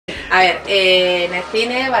A ver, en el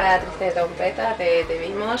cine, para Triste de Trompeta, te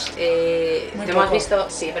vimos, te hemos visto,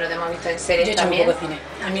 sí, pero te hemos visto en series yo también. Yo poco cine,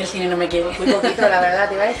 a mí el cine no me quiere. Muy poquito, la verdad,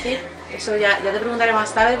 te iba a decir, eso ya te preguntaré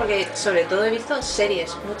más tarde, porque sobre todo he visto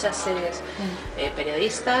series, muchas series.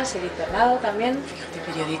 Periodistas, el internado también. Fíjate,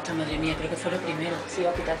 periodista, madre mía, creo que fue lo primero. Sí,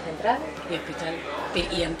 Hospital Central. Y hospital,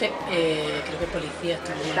 y antes creo que policías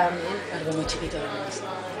también. Algo muy chiquito además.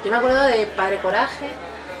 Yo me acuerdo de Padre Coraje.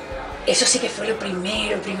 Eso sí que fue lo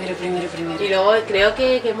primero. Y luego creo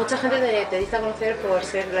que mucha gente te diste a conocer por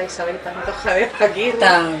ser la Isabel Pantoja de aquí, ¿no?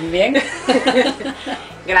 También.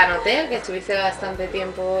 Gran Hotel, que estuviste bastante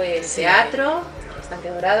tiempo en teatro, Estanque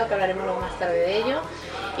Dorado, que hablaremos luego más tarde de ello.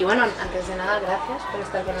 Y bueno, antes de nada, gracias por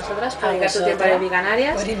estar con nosotras, por dedicar tu tiempo a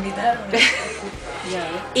Lesbicanarias. Por invitarme.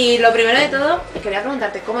 Y lo primero de todo, quería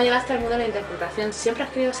preguntarte, ¿cómo llegaste al mundo de la interpretación? ¿Siempre has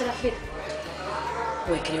querido ser actriz?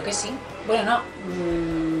 Pues creo que sí. Bueno, no.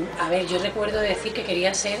 A ver, yo recuerdo decir que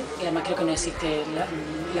quería ser, y además creo que no existe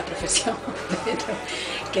la profesión, pero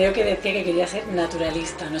creo que decía que quería ser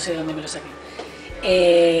naturalista, no sé de dónde me lo saqué.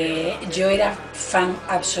 Yo era fan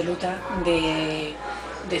absoluta de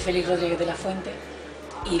Félix Rodríguez de la Fuente,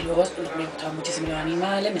 y luego me gustaban muchísimo los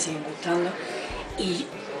animales, me siguen gustando, y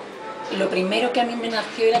lo primero que a mí me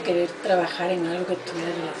nació era querer trabajar en algo que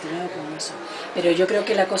estuviera relacionado con eso. Pero yo creo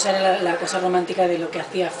que la cosa era la cosa romántica de lo que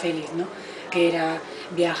hacía Félix, ¿no? Que era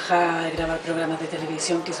viajar, grabar programas de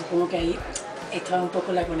televisión, que supongo que ahí estaba un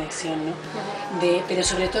poco la conexión, ¿no? Pero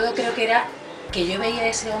sobre todo creo que era que yo veía a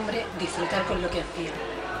ese hombre disfrutar con lo que hacía.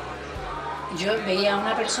 Yo veía a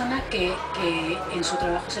una persona que en su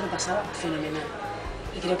trabajo se lo pasaba fenomenal.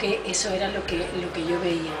 Y creo que eso era lo que yo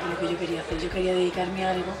veía, lo que yo quería hacer. Yo quería dedicarme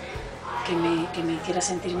a algo que me hiciera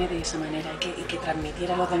sentirme de esa manera y que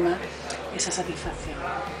transmitiera a los demás esa satisfacción.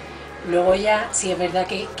 Luego ya, sí es verdad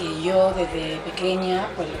que yo desde pequeña,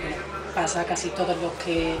 pues lo que nos pasa a casi todos los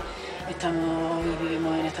que estamos y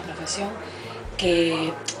vivimos en esta profesión,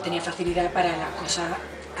 que tenía facilidad para las cosas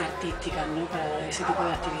artísticas, ¿no? Para ese tipo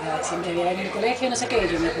de actividades. Siempre había en el colegio, no sé qué,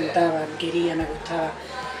 yo me apuntaba, quería, me gustaba.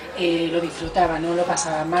 Lo disfrutaba, no lo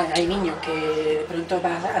pasaba mal. Hay niños que de pronto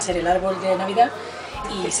van a hacer el árbol de Navidad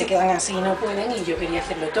y se quedan así y no pueden, y yo quería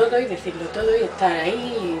hacerlo todo y decirlo todo y estar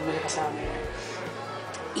ahí, y me lo pasaba muy bien.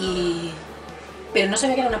 Pero no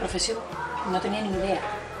sabía que era una profesión, no tenía ni idea.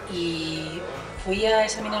 Y fui a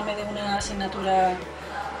examinarme de una asignatura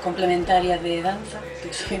complementaria de danza, que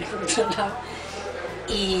eso viene por otro lado,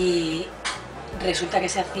 y resulta que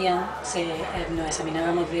nos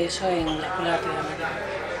examinábamos de eso en la Escuela de Arte Dramático.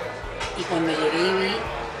 Y cuando llegué y vi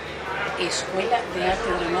Escuela de Arte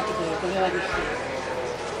Dramático de Córdoba, dije...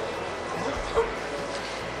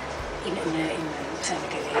 me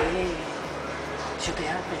quedé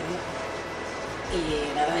choqueada, perdida.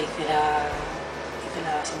 Y nada, hice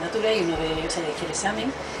la asignatura y hice el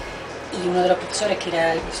examen, y uno de los profesores, que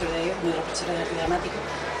era uno de los profesores de arte dramático,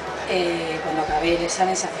 cuando acabé el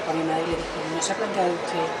examen se acercó a mi madre y le dijo: ¿no se ha planteado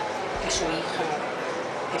usted que su hija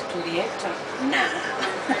estudie esto? ¡Nada!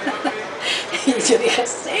 Y yo dije: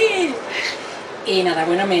 ¡sí! Y nada,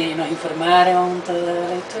 bueno, nos informaron toda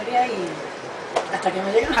la historia y hasta que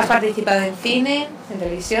me llegó. Has participado en cine, en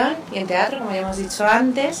televisión y en teatro, como ya hemos dicho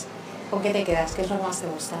antes. ¿Con qué te quedas? ¿Qué es lo que más te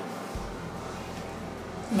gusta?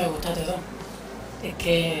 Me gusta todo. Es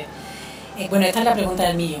que... bueno, esta es la pregunta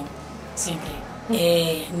del millón, siempre.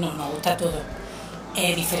 No, me gusta todo.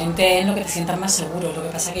 Diferente es lo que te sientas más seguro. Lo que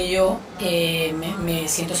pasa es que yo me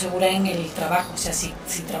siento segura en el trabajo. O sea, si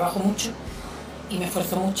trabajo mucho y me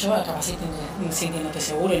esfuerzo mucho, acabas sintiéndote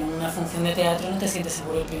seguro. En una función de teatro no te sientes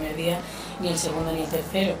seguro el primer día, ni el segundo, ni el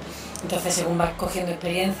tercero. Entonces, según vas cogiendo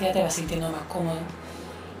experiencia, te vas sintiendo más cómodo.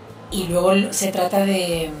 Y luego se trata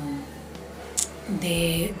de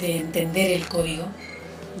entender el código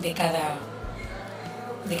de cada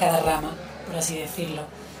rama, por así decirlo.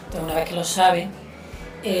 Entonces, una vez que lo sabes,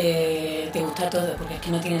 te gusta todo, porque es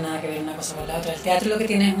que no tiene nada que ver una cosa con la otra. El teatro lo que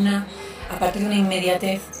tiene es aparte de una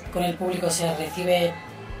inmediatez con el público, o sea, recibe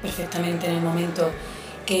perfectamente en el momento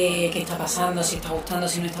qué está pasando, si está gustando,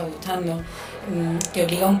 si no está gustando. Te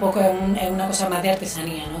obliga un poco, es una cosa más de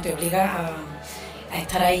artesanía, ¿no? Te obliga a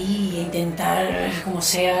estar ahí e intentar, como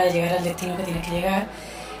sea, llegar al destino que tienes que llegar.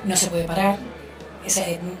 No se puede parar.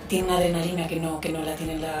 Tiene una adrenalina que no la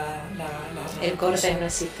tiene la el corte no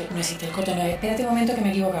existe. No existe el corte, no. Espérate un momento que me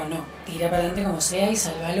he equivocado, no. Tira para adelante como sea y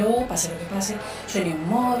sálvalo, pase lo que pase. Suene un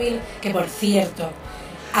móvil, que por cierto,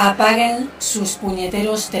 apaguen sus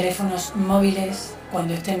puñeteros teléfonos móviles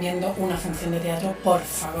cuando estén viendo una función de teatro, por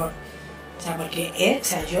favor. O sea, porque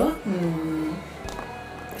yo...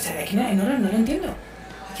 es que no lo entiendo.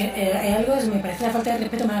 Es que es algo, me parece la falta de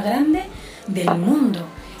respeto más grande del mundo.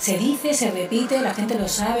 se dice, se repite, la gente lo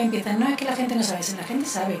sabe, empiezan, no es que la gente no sabe, la gente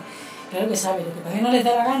sabe, claro que sabe, lo que pasa es que no les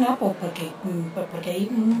da la gana, pues porque hay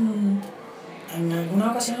en algunas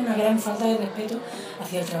ocasiones una gran falta de respeto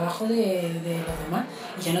hacia el trabajo de los demás.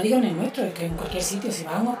 Y ya no digo en el nuestro, es que en cualquier sitio, si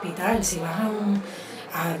vas a un hospital, si vas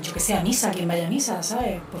yo que sé, a misa, quien vaya a misa,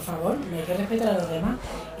 ¿sabes? Por favor, hay que respetar a los demás.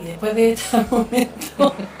 Y después de este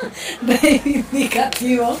momento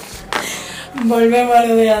reivindicativo, volvemos a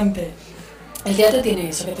lo de antes. El teatro tiene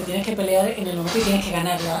eso, que te tienes que pelear en el momento y tienes que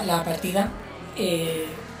ganar la partida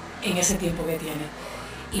en ese tiempo que tienes.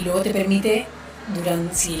 Y luego te permite,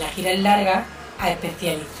 si la gira es larga, a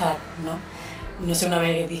especializar, ¿no? No sé, una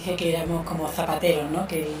vez dije que éramos como zapateros, ¿no?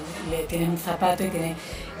 Que tienes un zapato y tienes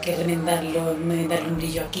que remendarle un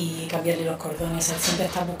brillo aquí, cambiarle los cordones, siempre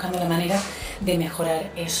estás buscando la manera de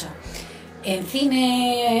mejorar eso. En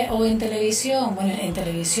cine o en televisión, bueno, en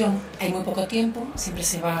televisión hay muy poco tiempo, siempre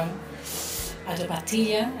se va a tu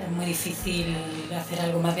pastilla, es muy difícil hacer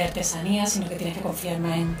algo más de artesanía, sino que tienes que confiar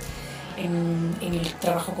más en el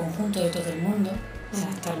trabajo conjunto de todo el mundo, o sea,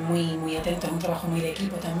 estar muy, muy atento, es un trabajo muy de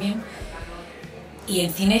equipo también. Y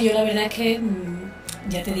en cine yo la verdad es que,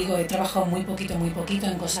 ya te digo, he trabajado muy poquito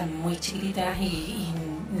en cosas muy chiquititas y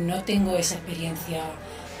no tengo esa experiencia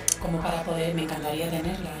como para poder, me encantaría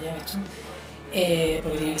tenerla, ya ves tú,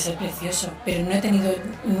 porque tiene que ser precioso, pero no he tenido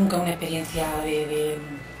nunca una experiencia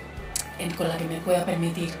con la que me pueda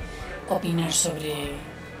permitir opinar sobre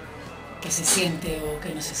qué se siente o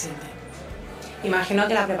qué no se siente. Imagino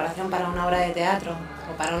que la preparación para una obra de teatro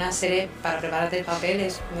o para una serie, para prepararte el papel,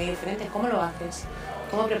 es muy diferente. ¿Cómo lo haces?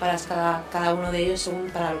 ¿Cómo preparas cada uno de ellos según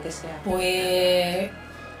para lo que sea? Pues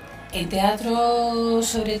en teatro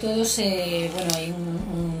sobre todo hay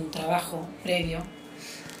un trabajo previo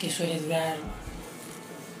que suele durar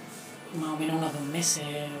más o menos unos 2 meses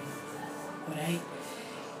por ahí.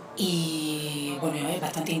 Y bueno, es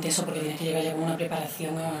bastante intenso porque tienes que llegar ya con una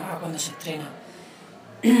preparación a cuando se estrena.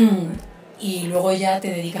 Y luego ya te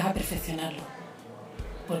dedicas a perfeccionarlo,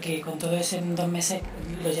 porque con todo eso en 2 meses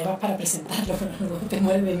lo llevas para presentarlo, pero luego te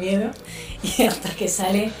mueres de miedo y hasta que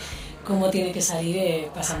sale como tiene que salir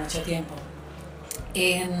pasa mucho tiempo.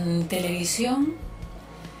 En televisión,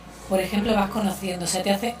 por ejemplo, vas conociendo, o sea, te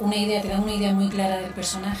dan una idea muy clara del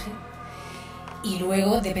personaje y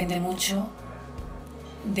luego depende mucho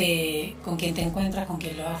de con quién te encuentras, con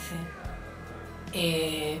quién lo hace,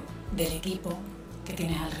 del equipo que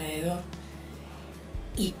tienes alrededor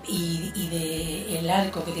y del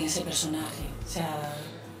arco que tiene ese personaje. O sea,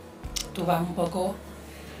 tú vas un poco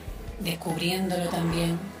descubriéndolo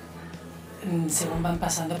también según van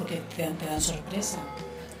pasando, porque te dan sorpresa.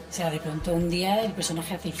 O sea, de pronto un día el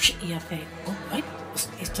personaje hace y hace, oh, ay, pues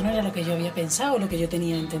esto no era lo que yo había pensado, lo que yo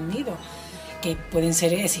tenía entendido, que pueden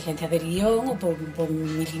ser exigencias del guión o por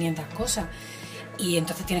 1500 cosas. Y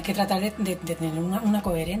entonces tienes que tratar de tener una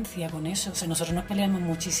coherencia con eso. O sea, nosotros nos peleamos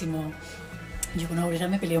muchísimo. Yo con Aurora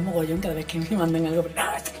me peleo mogollón cada vez que me mandan algo, pero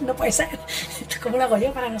no, esto no puede ser, ¿cómo lo hago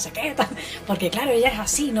yo para no sé qué? Porque claro, ella es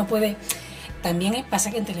así, no puede. También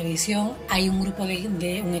pasa que en televisión hay un grupo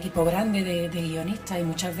de un equipo grande de guionistas y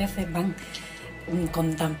muchas veces van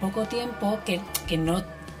con tan poco tiempo que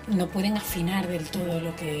no pueden afinar del todo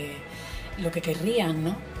lo que querrían,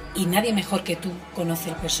 ¿no? Y nadie mejor que tú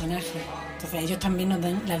conoce el personaje. Entonces ellos también nos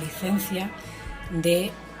dan la licencia de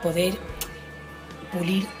poder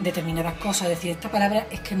pulir determinadas cosas, decir, esta palabra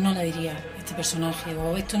es que no la diría este personaje,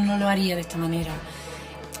 o esto no lo haría de esta manera.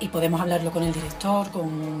 Y podemos hablarlo con el director,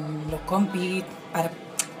 con los compis, para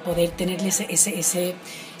poder tenerle ese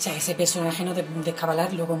personaje, no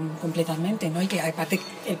descabalarlo completamente, ¿no? Y que aparte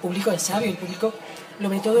el público es sabio, el público lo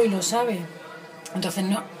ve todo y lo sabe. Entonces,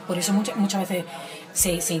 no, por eso muchas veces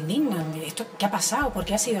se indignan de esto, ¿qué ha pasado? ¿Por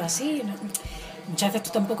qué ha sido así? ¿No? Muchas veces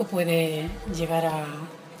tú tampoco puedes llegar a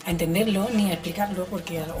entenderlo ni a explicarlo,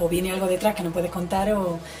 porque o viene algo detrás que no puedes contar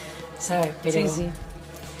o, ¿sabes? Pero sí.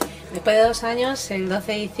 Después de 2 años, el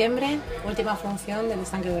 12 de diciembre, última función del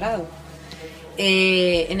Estanque Dorado.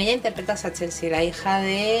 En ella interpretas a Chelsea, la hija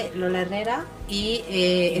de Lola Herrera y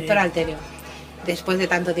Héctor Alterio. Después de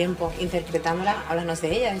tanto tiempo interpretándola, háblanos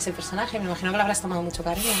de ella, de ese personaje. Me imagino que le habrás tomado mucho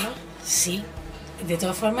cariño, ¿no? Sí. De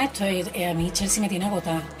todas formas, a mí Chelsea me tiene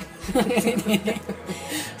agotada.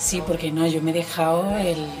 Sí, porque no, yo me he dejado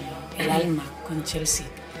el alma con Chelsea.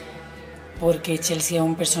 Porque Chelsea es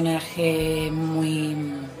un personaje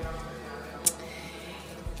muy...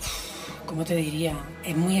 ¿Cómo te diría?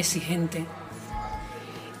 Es muy exigente,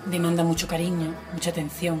 demanda mucho cariño, mucha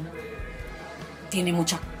atención, tiene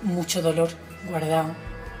mucho dolor guardado.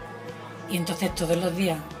 Y entonces todos los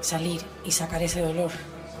días salir y sacar ese dolor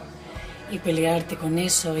y pelearte con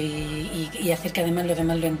eso y hacer que además los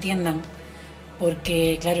demás lo entiendan,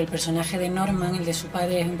 porque claro, el personaje de Norman, el de su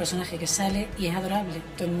padre, es un personaje que sale y es adorable.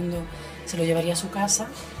 Todo el mundo se lo llevaría a su casa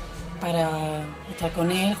para estar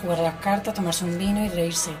con él, jugar a las cartas, tomarse un vino y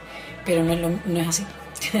reírse. Pero no es así.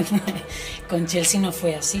 Con Chelsea no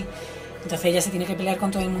fue así. Entonces ella se tiene que pelear con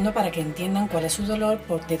todo el mundo para que entiendan cuál es su dolor,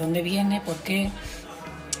 de dónde viene, por qué.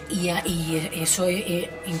 Y eso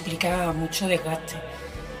implica mucho desgaste.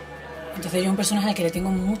 Entonces yo un personaje al que le tengo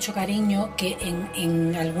mucho cariño, que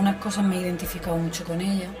en algunas cosas me he identificado mucho con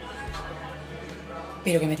ella,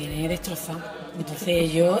 pero que me tiene destrozado.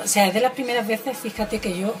 Entonces yo, o sea, es de las primeras veces, fíjate,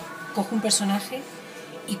 que yo cojo un personaje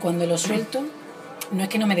y cuando lo suelto, no es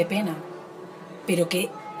que no me dé pena, pero que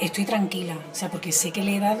estoy tranquila, o sea, porque sé que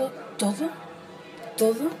le he dado todo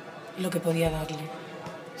lo que podía darle.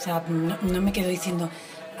 O sea, no me quedo diciendo,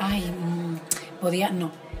 ay, podía,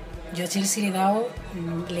 no. Yo a Chelsea le he dado,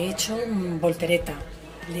 le he hecho voltereta,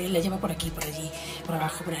 la llevo por aquí, por allí, por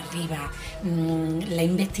abajo, por arriba, la he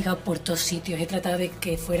investigado por todos sitios, he tratado de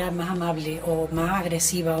que fuera más amable o más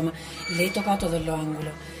agresiva, le he tocado todos los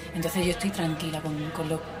ángulos. Entonces yo estoy tranquila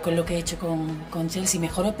con lo que he hecho con Chelsea,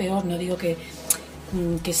 mejor o peor, no digo que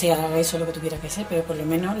sea eso lo que tuviera que ser, pero por lo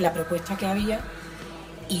menos la propuesta que había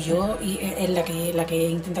y yo es la que he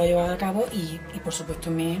intentado llevar a cabo y por supuesto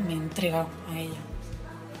me he entregado a ella.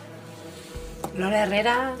 Lola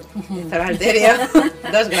Herrera, Valterio,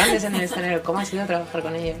 dos grandes en el escenario. ¿Cómo ha sido trabajar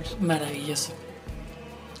con ellos? Maravilloso,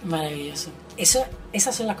 maravilloso.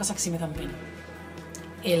 Esas son las cosas que sí me dan pena.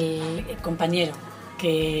 El compañero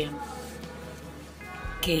que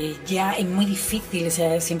ya es muy difícil, o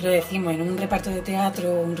sea, siempre decimos, en un reparto de teatro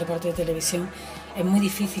o un reparto de televisión, es muy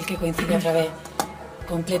difícil que coincida otra vez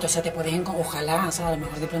completo. O sea, te puedes, ojalá, o sea, a lo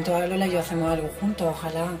mejor de pronto a Lola y yo hacemos algo juntos,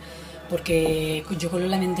 ojalá. Porque yo con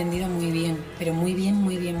Lola me he entendido muy bien, pero muy bien,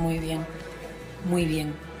 muy bien, muy bien, muy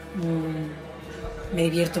bien. Me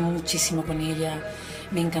divierto muchísimo con ella,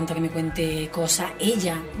 me encanta que me cuente cosas.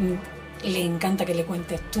 Ella le encanta que le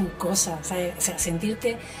cuentes tú cosas, ¿sabes? O sea,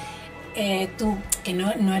 sentirte tú, que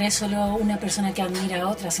no eres solo una persona que admira a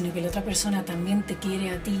otra, sino que la otra persona también te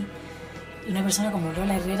quiere a ti. Y una persona como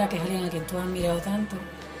Lola Herrera, que es alguien a quien tú has admirado tanto,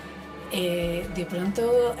 de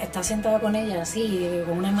pronto estás sentado con ella así,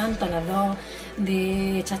 con una manta, las dos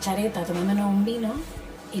de chachareta, tomándonos un vino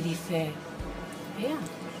y dices, vea,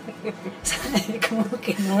 como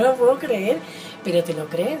que no lo puedo creer, pero te lo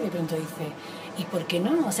crees, de pronto dices, ¿y por qué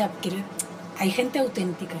no? O sea, hay gente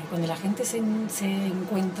auténtica, y cuando la gente se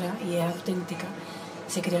encuentra y es auténtica,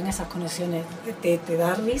 se crean esas conexiones, te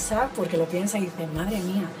da risa porque lo piensas y dices, madre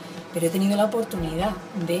mía, pero he tenido la oportunidad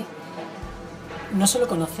de no solo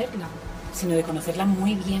conocerla, sino de conocerla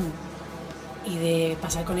muy bien y de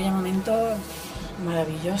pasar con ella momentos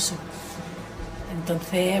maravillosos.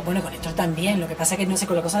 Entonces, bueno, con esto también, lo que pasa es que no sé,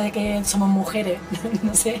 con la cosa de que somos mujeres,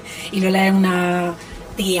 no sé, y Lola es una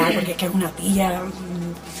tía, porque es que es una tía,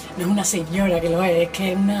 no es una señora que lo es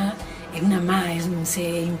que es una más,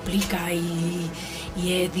 se implica y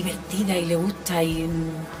es divertida y le gusta y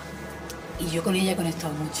yo con ella he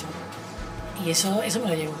conectado mucho y eso me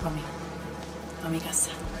lo llevo para mí. A mi casa.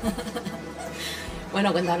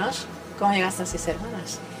 Bueno, cuéntanos, ¿cómo llegaste a Seis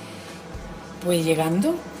Hermanas? Pues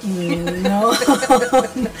llegando,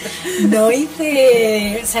 no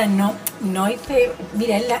hice, o sea, no hice,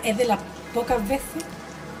 mira, es de las pocas veces,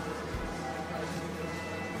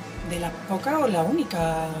 de las pocas o la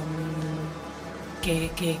única, que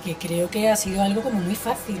creo que ha sido algo como muy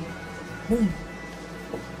fácil.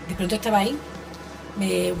 De pronto estaba ahí.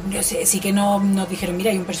 Sí que nos dijeron,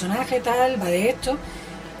 mira, hay un personaje tal, va de esto,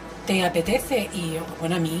 ¿te apetece? Y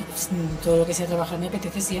bueno, a mí todo lo que sea trabajar me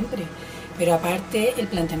apetece siempre, pero aparte el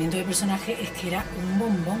planteamiento del personaje es que era un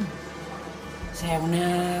bombón, o sea,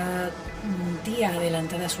 una tía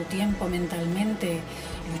adelantada a su tiempo mentalmente,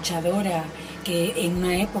 luchadora, que en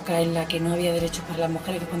una época en la que no había derechos para las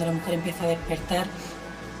mujeres, que es cuando la mujer empieza a despertar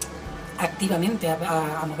activamente,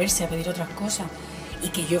 a moverse, a pedir otras cosas, y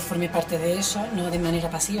que yo formé parte de eso, no de manera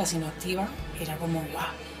pasiva, sino activa, era como, guau,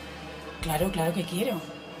 claro que quiero,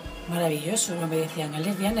 maravilloso. Me decían, ¿es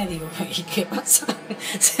lesbiana? Y digo, ¿y qué pasa?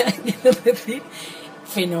 O sea, quiero decir,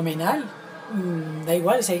 fenomenal, da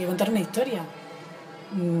igual, si hay que contar una historia.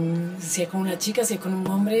 Si es con una chica, si es con un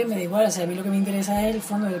hombre, me da igual, o sea, a mí lo que me interesa es el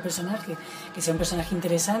fondo del personaje, que sea un personaje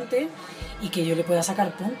interesante y que yo le pueda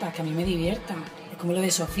sacar puntas, que a mí me divierta. Es como lo de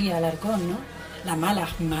Sofía Alarcón, ¿no? La mala,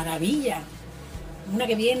 maravilla. Una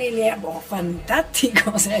que viene y le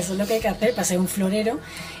fantástico, o sea, eso es lo que hay que hacer para ser un florero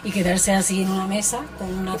y quedarse así en una mesa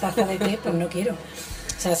con una taza de té, pues no quiero.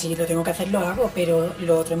 O sea, si lo tengo que hacer lo hago, pero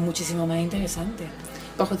lo otro es muchísimo más interesante.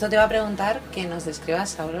 Pues justo te iba a preguntar que nos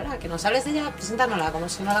describas a Aurora, que nos hables de ella, presentándola como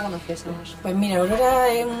si no la conociésemos. Pues mira, Aurora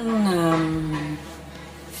es una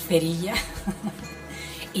cerilla,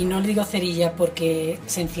 y no le digo cerilla porque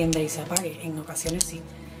se encienda y se apague, en ocasiones sí,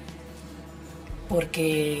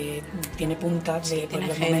 porque tiene puntas de por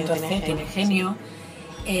los momentos, tiene genio,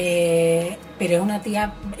 pero es una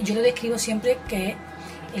tía, yo lo describo siempre que es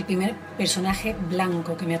el primer personaje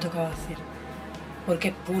blanco que me ha tocado hacer, porque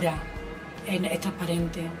es pura, es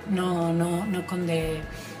transparente, no esconde.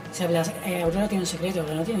 Se habla, Aurora tiene un secreto,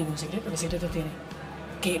 Aurora no tiene ningún secreto. ¿Qué secreto tiene?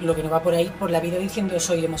 Que lo que no va por ahí por la vida diciendo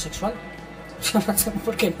soy homosexual.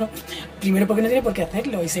 ¿Por qué no? Primero porque no tiene por qué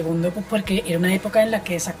hacerlo, y segundo pues porque era una época en la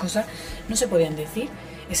que esas cosas no se podían decir.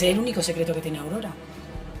 Ese es el único secreto que tiene Aurora.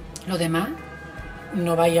 Lo demás,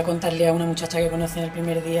 no vaya a contarle a una muchacha que conoce en el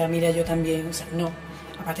primer día, mira, yo también, o sea, no.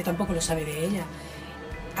 Aparte tampoco lo sabe de ella.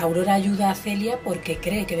 Aurora ayuda a Celia porque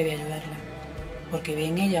cree que debe ayudarla, porque ve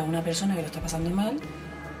en ella una persona que lo está pasando mal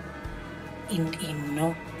y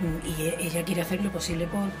ella quiere hacer lo posible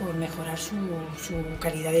por mejorar su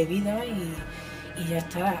calidad de vida y ya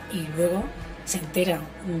está. Y luego se entera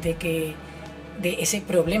de ese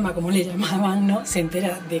problema, como le llamaban, ¿no? Se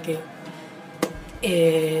entera de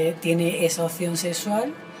que tiene esa opción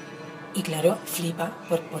sexual y claro, flipa.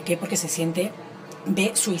 ¿Por qué? Porque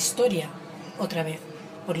ve su historia otra vez,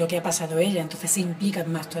 por lo que ha pasado ella, entonces se implica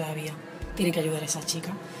más todavía. Tiene que ayudar a esa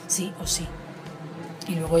chica, sí o sí.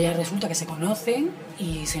 Y luego ya resulta que se conocen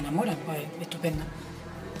y se enamoran, pues estupendo.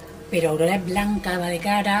 Pero Aurora es blanca, va de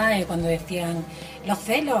cara, cuando decían los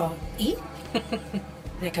celos, ¿y?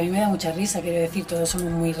 Es que a mí me da mucha risa, quiero decir, todos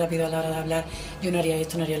somos muy rápidos a la hora de hablar, yo no haría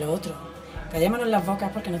esto, no haría lo otro. Callémonos las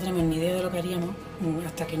bocas porque no tenemos ni idea de lo que haríamos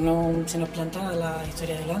hasta que no se nos plantara la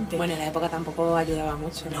historia delante. Bueno, en la época tampoco ayudaba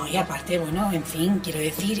mucho. No, y aparte, bueno, en fin, quiero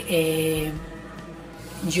decir,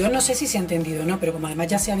 yo no sé si se ha entendido o no, pero como además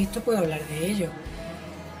ya se ha visto, puedo hablar de ello.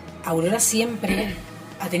 Aurora siempre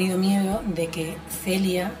ha tenido miedo de que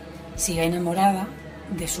Celia siga enamorada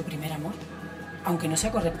de su primer amor, aunque no se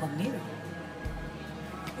ha correspondido.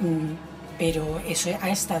 Pero eso ha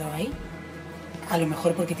estado ahí. A lo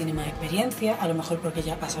mejor porque tiene más experiencia, a lo mejor porque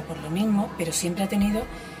ya pasa por lo mismo, pero siempre ha tenido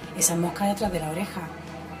esa mosca detrás de la oreja.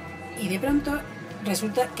 Y de pronto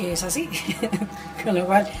resulta que es así. Con lo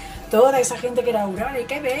cual, toda esa gente que era Aurora, ¿y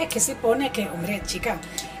qué ves? ¿Qué se pone? Que, hombre, chica,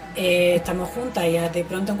 estamos juntas y de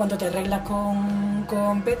pronto en cuanto te arreglas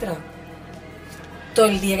con Petra, todo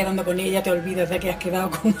el día quedando con ella, te olvidas de que has quedado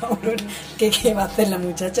con Aurora. ¿Qué va a hacer la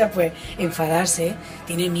muchacha? Pues enfadarse,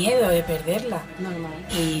 tiene miedo de perderla. Normal.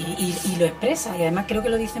 Y lo expresa, y además creo que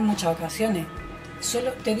lo dice en muchas ocasiones.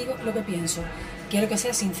 Solo te digo lo que pienso, quiero que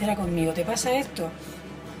seas sincera conmigo. ¿Te pasa esto?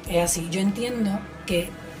 Es así. Yo entiendo que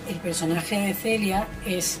el personaje de Celia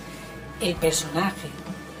es el personaje,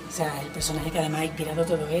 o sea, el personaje que además ha inspirado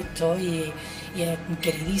todo esto y es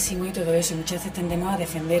queridísimo y todo eso, y muchas veces tendemos a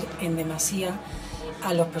defender en demasía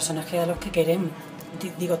a los personajes a los que queremos,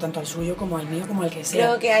 digo, tanto al suyo como al mío, como al que sea.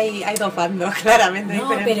 Creo que hay dos bandos, claramente. No,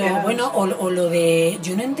 pero bueno, o lo de...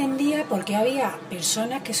 Yo no entendía por qué había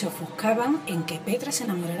personas que se ofuscaban en que Petra se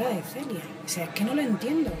enamorara de Celia. O sea, es que no lo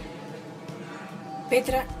entiendo.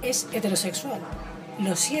 Petra es heterosexual,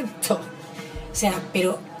 lo siento. O sea,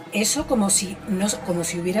 pero eso como si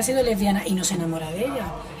hubiera sido lesbiana y no se enamora de ella.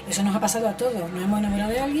 Eso nos ha pasado a todos. Nos hemos enamorado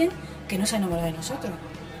de alguien que no se ha enamorado de nosotros.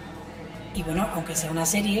 Y bueno, aunque sea una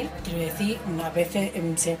serie, quiero decir, unas veces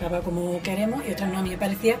se acaba como queremos y otras no. A mí me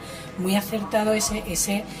parecía muy acertado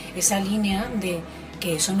esa línea de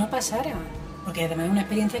que eso no pasara, porque además es una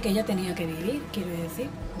experiencia que ella tenía que vivir, quiero decir,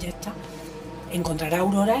 ya está. Encontrará a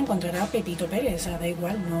Aurora, encontrará a Pepito Pérez, o sea, da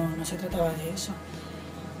igual, no se trataba de eso.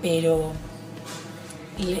 Pero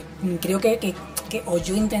creo que o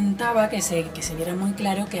yo intentaba que se viera muy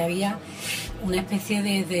claro que había una especie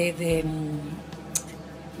de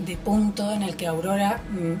punto en el que Aurora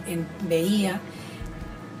veía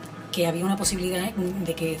que había una posibilidad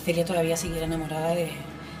de que Celia todavía siguiera enamorada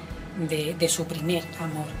de su primer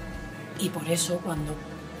amor, y por eso cuando,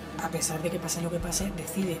 a pesar de que pase lo que pase,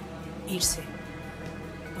 decide irse,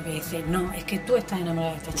 porque dice, no, es que tú estás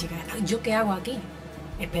enamorada de esta chica, ¿yo qué hago aquí?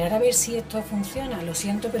 Esperar a ver si esto funciona, lo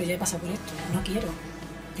siento, pero ya he pasado por esto, no quiero,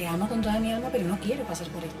 te amo con toda mi alma, pero no quiero pasar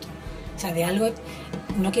por esto. O sea, de algo,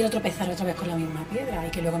 no quiero tropezar otra vez con la misma piedra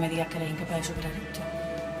y que luego me digas que eres incapaz de superar esto.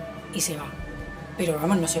 Y se va. Pero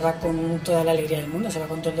vamos, no se va con toda la alegría del mundo, se va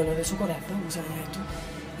con todo el dolor de su corazón. O sea, esto,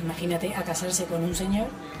 imagínate a casarse con un señor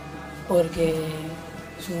porque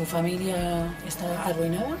su familia está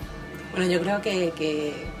arruinada. Bueno, yo creo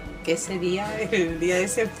que ese día, el día de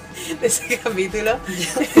ese capítulo,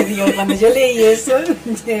 digo, cuando yo leí eso,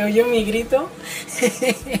 se oyó mi grito,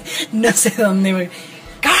 no sé dónde voy.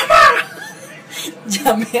 ¡Cama!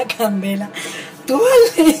 Llamé a Candela. ¿Tú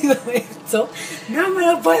has leído esto? No me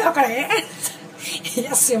lo puedo creer.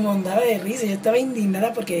 Ella se montaba de risa. Yo estaba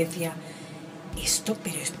indignada porque decía, esto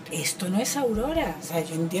no es Aurora. O sea,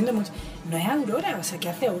 yo entiendo mucho. No es Aurora. O sea, ¿qué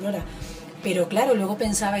hace Aurora? Pero claro, luego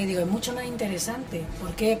pensaba y digo, es mucho más interesante.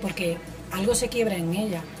 ¿Por qué? Porque algo se quiebra en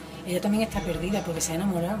ella. Ella también está perdida porque se ha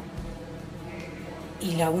enamorado.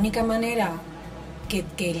 Y la única manera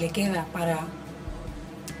que le queda para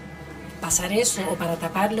pasar eso o para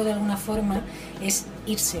taparlo de alguna forma es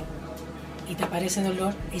irse y tapar ese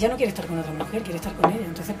dolor. Ella no quiere estar con otra mujer, quiere estar con ella.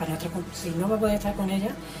 Entonces, si no va a poder estar con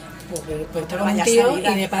ella, pues está con un tío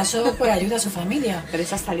y de paso pues ayuda a su familia. Pero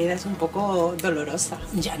esa salida es un poco dolorosa.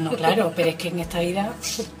 Ya, no, claro, pero es que en esta vida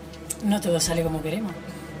no todo sale como queremos.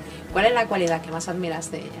 ¿Cuál es la cualidad que más admiras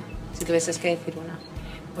de ella? Si tuvieses que decir una.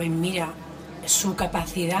 Pues mira, su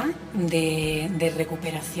capacidad de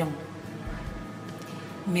recuperación.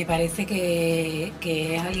 Me parece que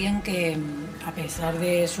es alguien que, a pesar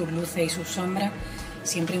de sus luces y sus sombras,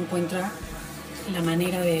 siempre encuentra la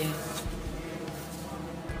manera de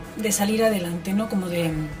salir adelante, ¿no? Como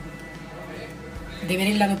de ver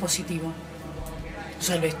el lado positivo. O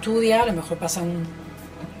sea, lo estudia, a lo mejor pasa un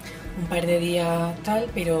par de días tal,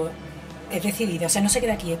 pero es decidida, o sea, no se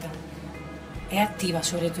queda quieta. Es activa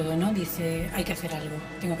sobre todo, ¿no? Dice, hay que hacer algo,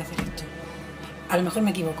 tengo que hacer esto. A lo mejor me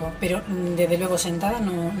equivoco, pero desde luego sentada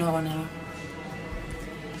no hago nada.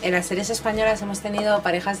 En las series españolas hemos tenido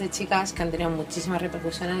parejas de chicas que han tenido muchísima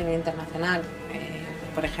repercusión a nivel internacional.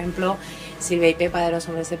 Por ejemplo, Silvia y Pepa de Los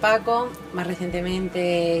Hombres de Paco, más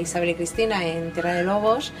recientemente Isabel y Cristina en Tierra de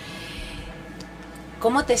Lobos.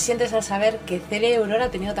 ¿Cómo te sientes al saber que Celia y Aurora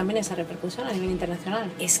ha tenido también esa repercusión a nivel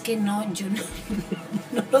internacional? Es que yo no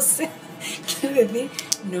lo sé. Quiero decir,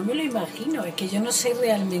 no me lo imagino. Es que yo no sé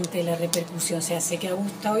realmente la repercusión. O sea, sé que ha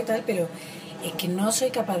gustado y tal, pero es que no soy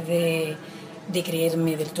capaz de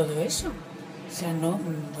creerme del todo eso. O sea, no,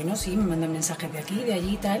 bueno, sí, me mandan mensajes de aquí, de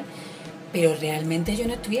allí y tal, pero realmente yo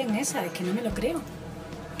no estoy en esa. Es que no me lo creo.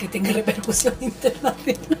 Que tenga repercusión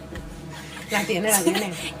internacional. La tiene.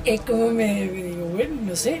 Es como me digo, bueno,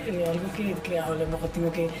 no sé, algo que a lo mejor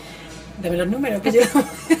tengo que darme los números que yo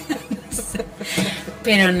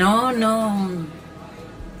pero no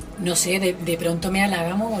sé, de pronto me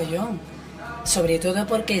halaga mogollón, sobre todo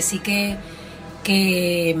porque sí que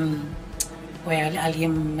pues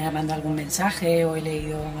alguien me ha mandado algún mensaje o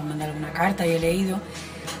me ha mandado alguna carta y he leído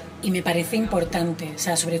y me parece importante, o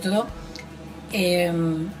sea, sobre todo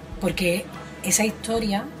porque esa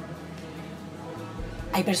historia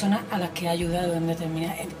hay personas a las que ha ayudado en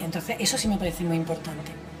determinada... Entonces, eso sí me parece muy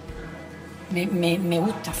importante. Me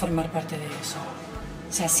gusta formar parte de eso.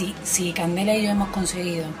 O sea, si Candela y yo hemos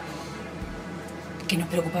conseguido, que nos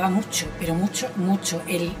preocupaba mucho, pero mucho,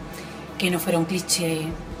 el que no fuera un cliché.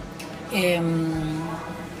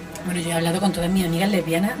 Bueno, yo he hablado con todas mis amigas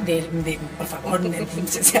lesbianas por favor, o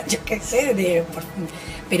sea, yo qué sé,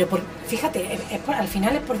 pero fíjate, al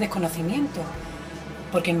final es por desconocimiento.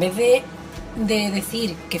 Porque en vez de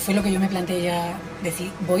decir, que fue lo que yo me planteé ya,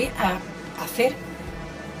 decir, voy a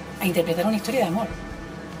interpretar una historia de amor,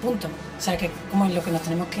 punto. O sea, que como es lo que nos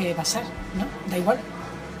tenemos que basar, ¿no? Da igual.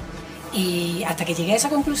 Y hasta que llegué a esa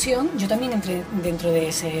conclusión, yo también entré dentro de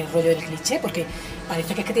ese rollo del cliché, porque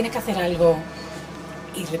parece que es que tienes que hacer algo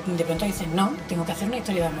y de pronto dices, no, tengo que hacer una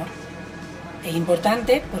historia de amor. Es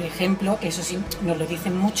importante, por ejemplo, que eso sí nos lo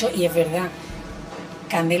dicen mucho y es verdad,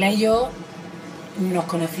 Candela y yo nos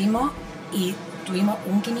conocimos y tuvimos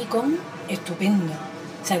un químicón estupendo,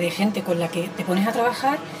 o sea, de gente con la que te pones a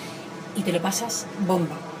trabajar y te lo pasas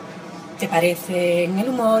bomba, te parece en el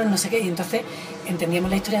humor, no sé qué, y entonces entendíamos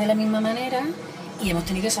la historia de la misma manera y hemos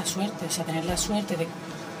tenido esa suerte, o sea, tener la suerte de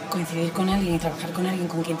coincidir con alguien y trabajar con alguien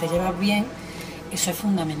con quien te llevas bien, eso es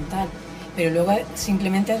fundamental, pero luego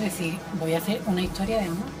simplemente es decir, voy a hacer una historia de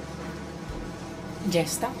amor, ya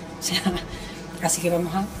está, o sea, así que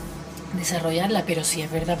vamos a desarrollarla, pero sí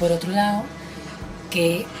es verdad por otro lado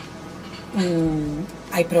que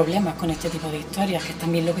hay problemas con este tipo de historias, que es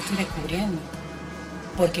también lo que estoy descubriendo,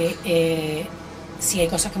 porque sí hay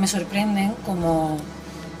cosas que me sorprenden, como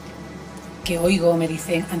que oigo, me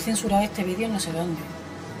dicen, han censurado este vídeo en no sé dónde.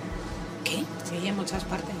 ¿Qué? Sí, en muchas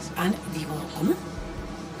partes. Digo, ¿cómo?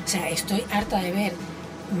 O sea, estoy harta de ver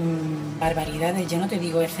barbaridades, ya no te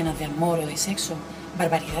digo escenas de amor o de sexo,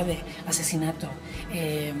 barbaridades, asesinatos,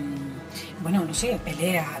 bueno, no sé,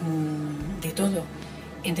 peleas, de todo.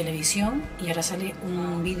 en televisión y ahora sale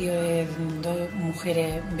un vídeo de dos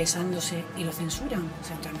mujeres besándose y lo censuran. O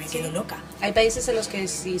sea, me quedo loca. Hay países en los que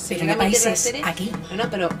si se Pero llega a emitir la países, serie... aquí. No,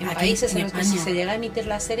 pero en aquí, países en los que si España. se llega a emitir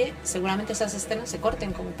la serie, seguramente esas escenas se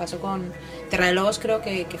corten, como pasó con Terra de Lobos, creo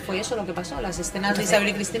que fue eso lo que pasó. Las escenas de Isabel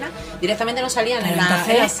y Cristina directamente no salían en la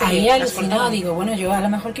Entonces, serie. ahí las alucinado, cortaban. digo, bueno, yo a lo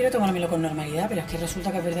mejor quiero tomármelo con normalidad, pero es que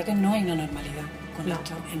resulta que es verdad que no hay una normalidad con No.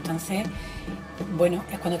 esto. Entonces, bueno,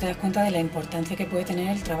 es cuando te das cuenta de la importancia que puede tener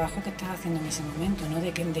el trabajo que estás haciendo en ese momento, ¿no?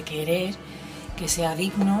 De querer que sea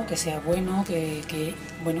digno, que sea bueno,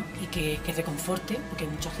 bueno, y que reconforte, porque hay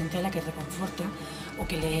mucha gente a la que reconforta o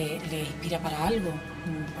que le inspira para algo.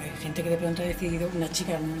 Pues gente que de pronto ha decidido, una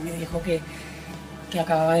chica me dijo que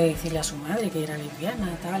acababa de decirle a su madre que era lesbiana,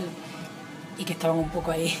 tal, y que estaban un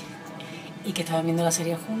poco ahí, y que estaban viendo la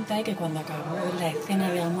serie juntas, y que cuando acabó la escena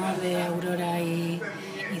de amor de Aurora y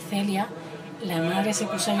Celia, la madre se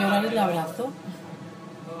puso a llorar y la abrazó.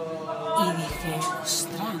 Y dije,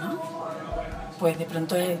 ostras, ¿no? Pues de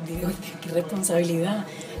pronto digo, qué responsabilidad,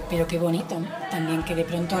 pero qué bonito, ¿no? También que de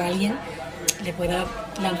pronto a alguien le pueda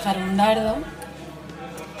lanzar un dardo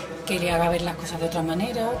que le haga ver las cosas de otra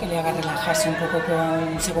manera, que le haga relajarse un poco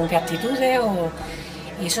según qué actitudes,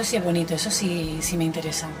 y eso sí es bonito, eso sí me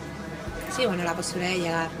interesa. Sí, bueno, la posibilidad de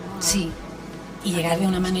llegar, ¿no? Sí, y llegar de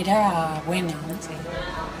una manera buena, ¿no? Sí.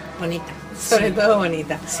 Bonita, sobre todo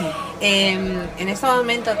bonita. Sí. En este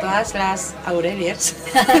momento todas las Aureliers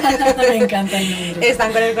Me encanta el nombre.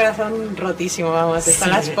 están con el corazón rotísimo, vamos, están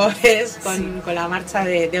Sí. las pobres con, Sí. con la marcha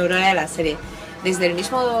de Aurora de la serie. Desde el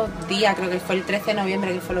mismo día, creo que fue el 13 de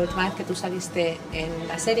noviembre, que fue la última vez que tú saliste en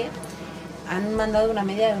la serie, han mandado una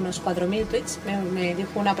media de unos 4.000 tweets, me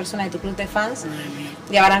dijo una persona de tu club de fans.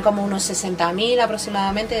 Llevarán como unos 60.000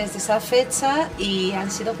 aproximadamente desde esa fecha y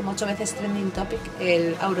han sido como 8 veces trending topic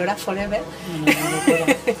el Aurora Forever.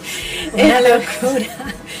 Una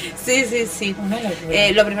locura. Sí. Una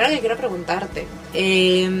locura. Lo primero que quiero preguntarte,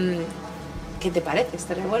 ¿qué te parece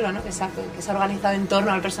este revuelo, ¿no? que se ha organizado en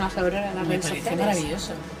torno al personaje de Aurora en las Me redes parece sociales?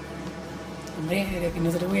 maravilloso. Hombre, que no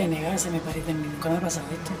te lo voy a negar, se me parece, nunca me ha pasado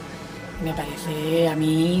esto. Me parece, a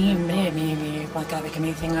mí, hombre, cada vez que me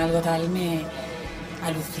dicen algo tal me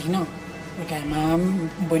alucino, porque además,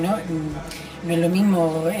 bueno, no es lo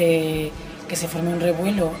mismo que se forme un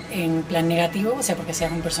revuelo en plan negativo, o sea, porque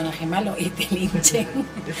seas un personaje malo y te linchen,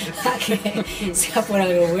 a que sea por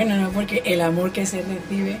algo bueno, ¿no? Porque el amor que se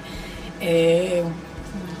recibe es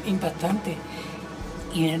impactante.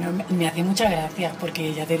 Y me hace muchas gracias,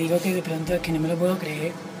 porque ya te digo que de pronto es que no me lo puedo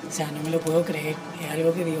creer, o sea, no me lo puedo creer, es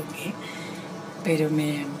algo que digo, ¿qué? Pero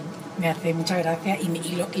me hace mucha gracia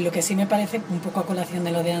y lo que sí me parece, un poco a colación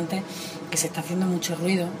de lo de antes, que se está haciendo mucho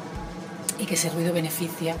ruido y que ese ruido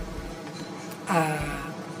beneficia a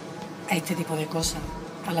este tipo de cosas,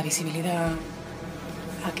 a la visibilidad,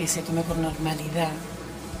 a que se tome por normalidad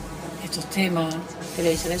estos temas.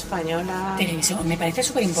 Televisión española, Televisión, me parece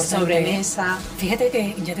súper importante. sobremesa. Fíjate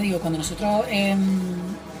que, ya te digo, cuando nosotros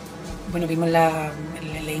bueno, leímos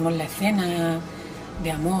la escena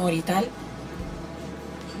de amor y tal,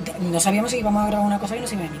 no sabíamos si íbamos a grabar una cosa que no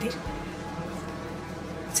se iba a emitir.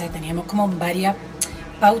 O sea, teníamos como varias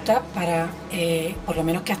pautas para, por lo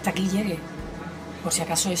menos que hasta aquí llegue, por si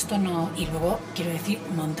acaso esto no... Y luego, quiero decir,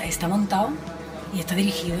 está montado y está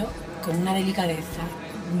dirigido con una delicadeza,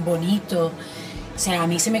 bonito. O sea, a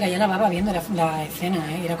mí se me caía la baba viendo la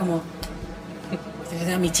escena, ¿eh? Era como...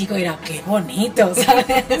 A mi chico era, qué bonito, ¿sabes?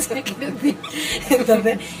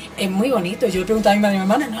 Entonces, es muy bonito. Yo le preguntaba a mi madre y mi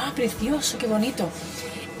hermana, no, precioso, qué bonito.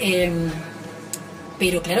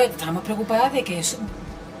 Pero claro, estábamos preocupadas de que eso,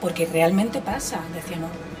 porque realmente pasa.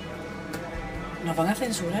 Decíamos, nos van a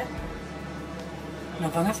censurar.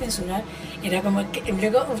 Nos van a censurar. Era como que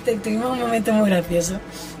luego tuvimos un momento muy gracioso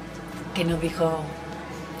que nos dijo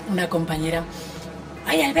una compañera,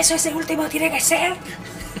 ay, el beso ese último tiene que ser...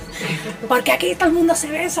 Porque aquí todo el mundo se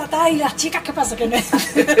besa, tal, y las chicas, ¿qué pasa? Que no es...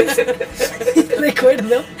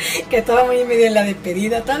 Recuerdo que estábamos ahí medio en la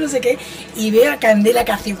despedida, tal, no sé qué, y veo a Candela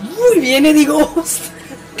que hace muy bien, y digo, "Ostras,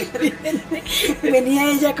 qué bien".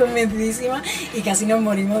 Venía ella convencidísima y casi nos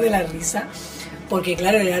morimos de la risa, porque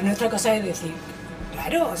claro, era nuestra cosa de decir,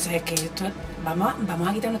 claro, o sea, es que esto, vamos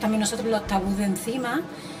a quitarnos también nosotros los tabús de encima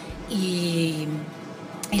y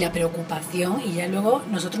la preocupación, y ya luego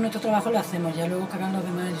nosotros nuestro trabajo lo hacemos, ya luego cagan los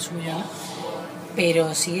demás el suyo, ¿no?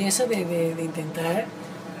 Pero sí eso de intentar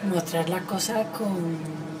mostrar las cosas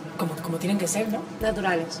como tienen que ser, ¿no?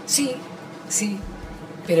 Naturales. Sí,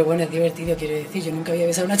 pero bueno, es divertido, quiero decir, yo nunca había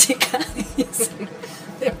besado a una chica y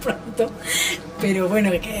de pronto, pero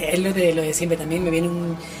bueno, que es lo de siempre. También me viene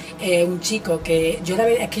un chico que yo la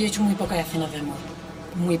verdad es que yo he hecho muy pocas escenas de amor,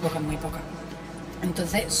 muy pocas,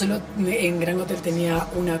 Entonces, solo en Gran Hotel tenía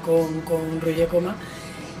una con rollo coma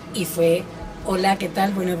y fue, hola, ¿qué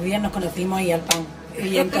tal? Buenos días, nos conocimos ahí al pan.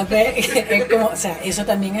 Y entonces, es como, o sea, eso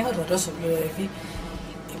también es horroroso, quiero decir,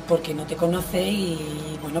 porque no te conoces y,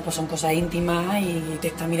 bueno, pues son cosas íntimas y te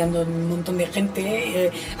está mirando un montón de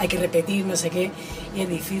gente, hay que repetir, no sé qué, y es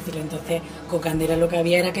difícil. Entonces, con Candela lo que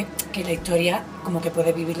había era que la historia, como que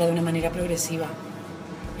puedes vivirla de una manera progresiva.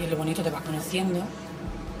 Y es lo bonito, te vas conociendo,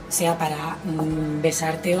 sea para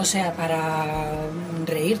besarte o sea para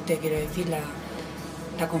reírte, quiero decir,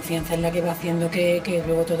 la confianza es la que va haciendo que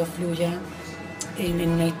luego todo fluya en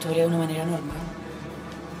una historia de una manera normal.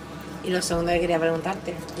 Y lo segundo que quería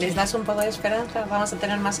preguntarte, ¿les das un poco de esperanza? ¿Vamos a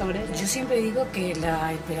tener más sobre ello? Yo siempre digo que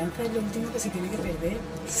la esperanza es lo último que se tiene que perder.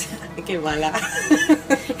 O sea, ¡qué mala!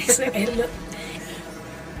 Eso es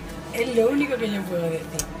lo único que yo puedo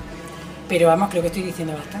decir. Pero vamos, creo que estoy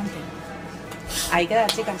diciendo bastante. Ahí queda,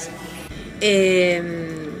 chicas. ¿Qué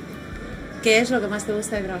es lo que más te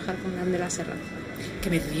gusta de trabajar con Candela Serra? Que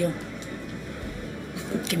me río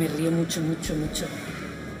mucho.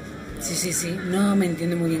 Sí, no me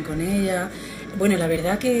entiendo muy bien con ella. Bueno, la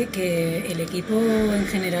verdad que el equipo en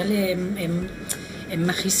general es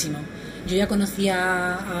majísimo. Yo ya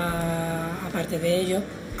conocía, aparte de ellos,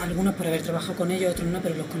 algunos por haber trabajado con ellos, otros no,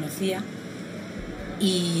 pero los conocía.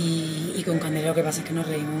 Y con Candela lo que pasa es que nos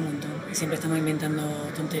reímos un montón. Siempre estamos inventando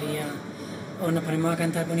tonterías. O nos ponemos a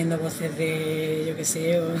cantar poniendo voces de, yo qué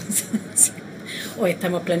sé, o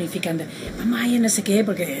estamos planificando, vamos a ir a no sé qué,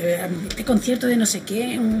 porque este concierto de no sé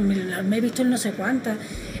qué, me he visto en no sé cuántas.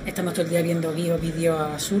 Estamos todo el día viendo vídeos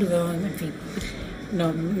absurdos, en fin.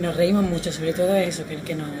 Nos reímos mucho, sobre todo eso,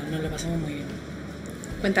 que nos lo pasamos muy bien.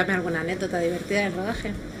 Cuéntame alguna anécdota divertida del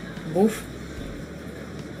rodaje. Uf.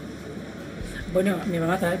 Bueno, me va a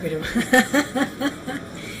matar, pero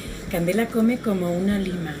Candela come como una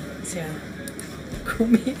lima, o sea,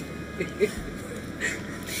 come.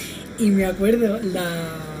 Y me acuerdo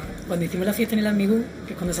cuando hicimos la fiesta en el Amigú,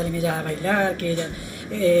 que es cuando salimos ella a bailar, que ella,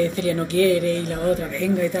 Celia no quiere y la otra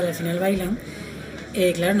venga y tal, al final bailan.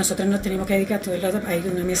 Claro, nosotros nos tenemos que dedicar todo el rato a ir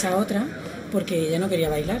de una mesa a otra porque ella no quería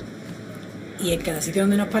bailar. Y en cada sitio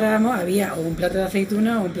donde nos parábamos había o un plato de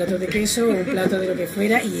aceituna, o un plato de queso, o un plato de lo que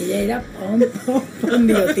fuera, y ella era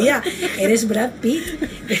digo, tía, eres Brad Pitt,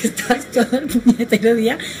 estás todo el puñetero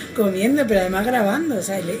día comiendo, pero además grabando, o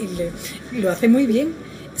sea, y lo hace muy bien.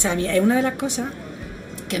 O sea, a mí es una de las cosas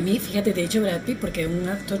que a mí, fíjate, te he dicho Brad Pitt porque es un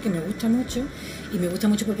actor que me gusta mucho, y me gusta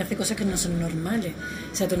mucho porque hace cosas que no son normales.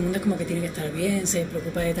 O sea, todo el mundo es como que tiene que estar bien, se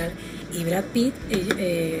preocupa de tal. Y Brad Pitt,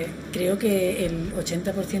 creo que el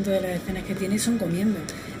 80% de las escenas que tiene son comiendo.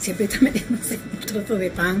 Siempre está metiéndose un trozo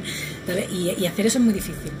de pan, ¿vale? Y hacer eso es muy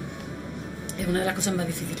difícil. Es una de las cosas más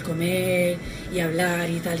difíciles, comer y hablar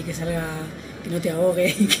y tal, y que salga, que no te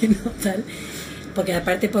ahogues y que no tal. Porque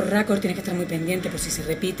aparte por récord tienes que estar muy pendiente, por si se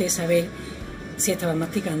repite, saber si estabas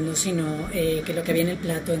masticando, si no, qué es lo que había en el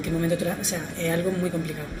plato, en qué momento, o sea, es algo muy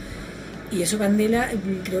complicado. Y eso Candela,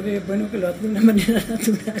 creo que bueno que lo hace de una manera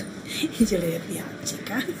natural. Y yo le decía,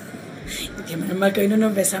 chica, que menos mal que hoy no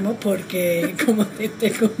nos besamos porque como te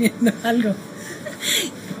estés comiendo algo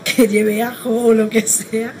que lleve ajo o lo que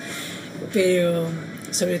sea, pero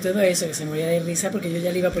sobre todo eso, que se moría de risa porque yo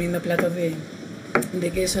ya le iba poniendo platos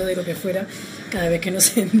de queso, de lo que fuera, cada vez que nos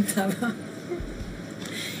sentaba.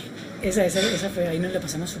 Esa fue, ahí nos la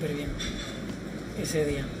pasamos súper bien, ese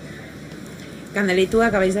día. Candela y tú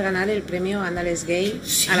acabáis de ganar el premio Ándales Gay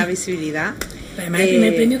a la visibilidad. Pero además el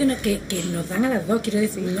primer premio que nos dan a las dos, quiero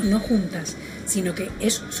decir, no juntas, sino que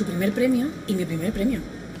es su primer premio y mi primer premio.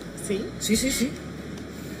 ¿Sí? Sí.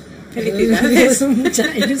 Felicidades. Es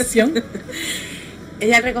mucha ilusión.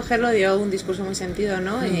 Ella al recogerlo dio un discurso muy sentido,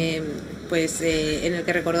 ¿no? En el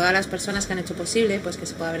que recordó a las personas que han hecho posible pues que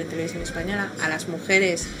se pueda ver en televisión española, a las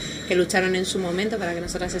mujeres que lucharon en su momento para que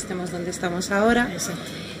nosotras estemos donde estamos ahora. Exacto.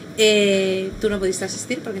 Tú no pudiste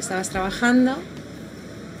asistir porque estabas trabajando.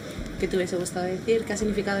 ¿Qué te hubiese gustado decir? ¿Qué ha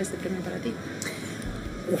significado este premio para ti?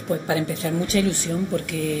 Pues para empezar, mucha ilusión,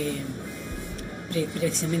 porque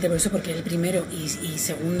precisamente por eso, porque es el primero, y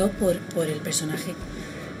segundo por el personaje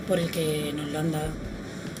por el que nos lo han dado,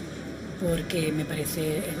 porque me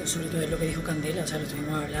parece, sobre todo es lo que dijo Candela, o sea, lo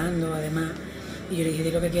estuvimos hablando además, y yo le dije,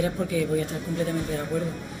 di lo que quieras porque voy a estar completamente de acuerdo.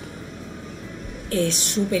 Es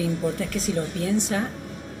súper importante, es que si lo piensas,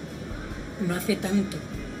 no hace tanto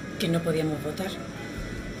que no podíamos votar,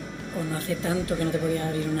 o no hace tanto que no te podías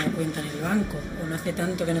abrir una cuenta en el banco, o no hace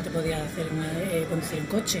tanto que no te podías hacer conducir un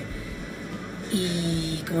coche,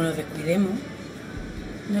 y como nos descuidemos,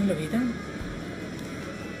 nos lo quitan.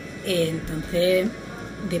 Entonces,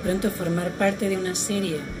 de pronto formar parte de una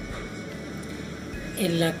serie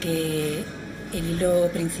en la que el hilo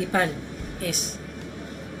principal es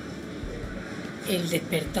el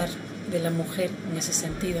despertar de la mujer en ese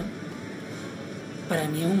sentido, para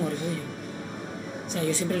mí es un orgullo. O sea,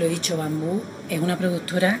 yo siempre lo he dicho, Bambú es una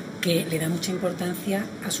productora que le da mucha importancia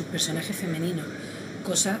a sus personajes femeninos,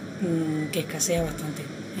 cosa que escasea bastante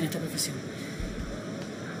en esta profesión.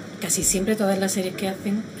 Casi siempre todas las series que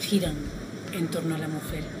hacen giran en torno a la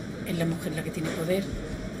mujer. Es la mujer la que tiene poder,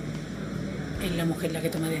 es la mujer la que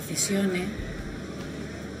toma decisiones,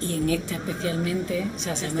 y en esta especialmente, o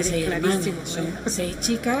sea, se llama Seis Hermanas, son 6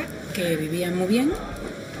 chicas que vivían muy bien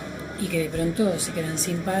y que de pronto se quedan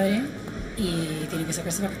sin padre y tienen que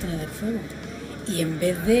sacarse las castañas del fuego. Y en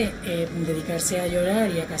vez de dedicarse a llorar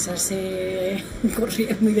y a casarse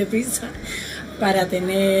corriendo muy deprisa para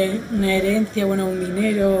tener una herencia, bueno, un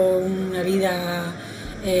dinero, una vida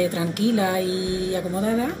tranquila y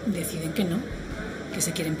acomodada, deciden que no, que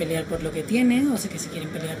se quieren pelear por lo que tienen, o sea, que se quieren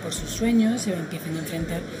pelear por sus sueños, se empiezan a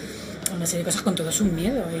enfrentar a una serie de cosas con todos sus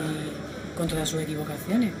miedos y con todas sus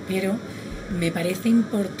equivocaciones. Pero me parece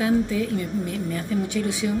importante y me hace mucha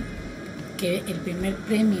ilusión que el primer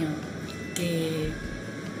premio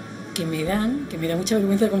que me dan, que me da mucha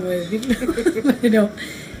vergüenza como decirlo, pero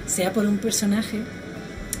sea por un personaje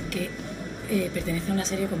que pertenece a una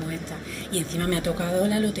serie como esta. Y encima me ha tocado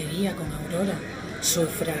la lotería con Aurora,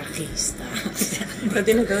 sufragista. O sea, no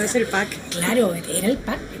tiene todo ese pack. Claro, era el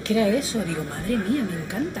pack, es que era eso. Digo, madre mía, me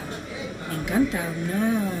encanta,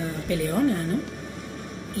 una peleona, ¿no?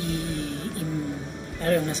 Y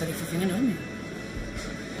claro, es una satisfacción enorme.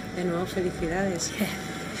 De nuevo, felicidades.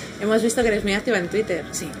 Hemos visto que eres muy activa en Twitter.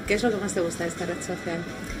 Sí. ¿Qué es lo que más te gusta de esta red social?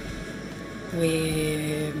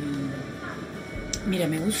 Pues mira,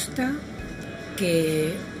 me gusta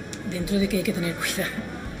que, dentro de que hay que tener cuidado,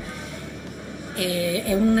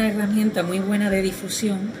 es una herramienta muy buena de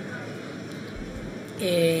difusión.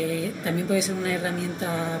 También puede ser una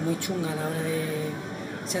herramienta muy chunga a la hora de...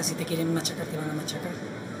 O sea, si te quieren machacar, te van a machacar.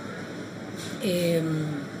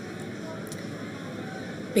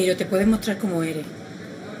 Pero te puedes mostrar como eres.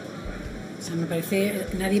 O sea, me parece...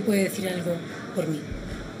 Nadie puede decir algo por mí.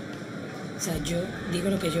 O sea, yo digo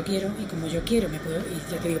lo que yo quiero y como yo quiero.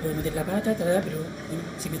 Y ya te digo, puedo meter la pata, pero bueno,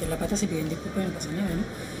 si metes la pata se piden disculpas y no pasa nada, ¿no?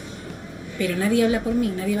 Pero nadie habla por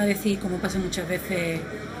mí, nadie va a decir, como pasa muchas veces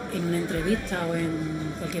en una entrevista o en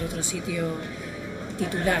cualquier otro sitio,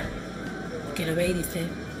 titular, que lo ve y dice,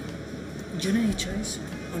 yo no he dicho eso,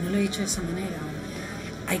 o no lo he dicho de esa manera.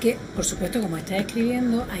 Hay que, por supuesto, como estás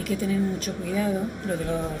escribiendo, hay que tener mucho cuidado. Lo de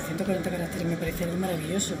los 140 caracteres me parece algo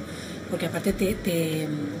maravilloso, porque aparte te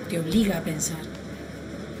obliga a pensar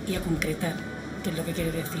y a concretar qué es lo que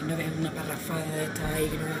quieres decir, no ves una parrafada de esta ahí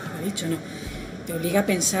que no ha dicho, no. Te obliga a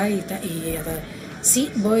pensar y a dar. Sí,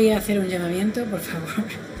 voy a hacer un llamamiento, por favor,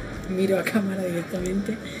 miro a cámara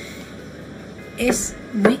directamente. Es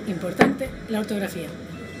muy importante la ortografía.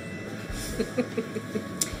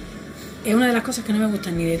 Es una de las cosas que no me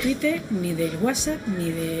gustan ni de Twitter, ni del WhatsApp, ni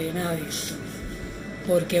de nada de eso.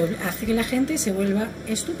 Porque hace que la gente se vuelva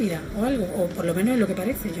estúpida o algo, o por lo menos es lo que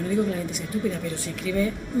parece. Yo no digo que la gente sea estúpida, pero si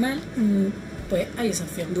escribe mal, pues hay esa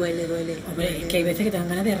opción. Duele. Hombre, es que hay veces que te dan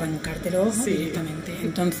ganas de arrancarte los ojos directamente.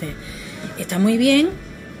 Entonces, está muy bien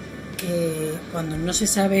que cuando no se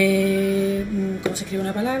sabe cómo se escribe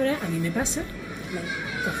una palabra, a mí me pasa,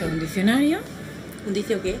 coges un diccionario. ¿Un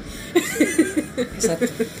dicio qué? Exacto.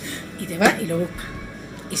 Y te vas y lo buscas.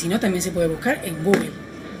 Y si no, también se puede buscar en Google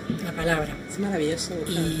la palabra. Es maravilloso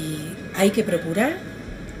buscar. Y hay que procurar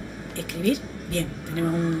escribir bien.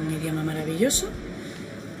 Tenemos un idioma maravilloso,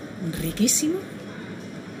 riquísimo.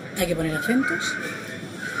 Hay que poner acentos.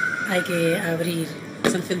 Hay que abrir...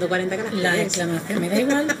 Son 140 caracteres. La exclamación, me da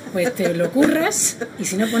igual, pues te lo curras. Y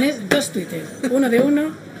si no, pones 2 Twitter. Uno de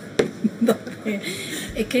uno, 2 de...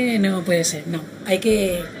 Es que no puede ser, no. Hay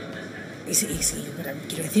que... Y sí,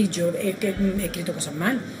 quiero decir, yo he escrito cosas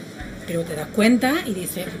mal, pero te das cuenta y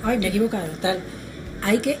dices, ay, me he equivocado, tal.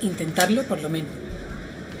 Hay que intentarlo por lo menos.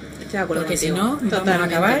 Estoy de acuerdo porque contigo. Si no, Totalmente. vamos a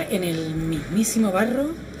acabar en el mismísimo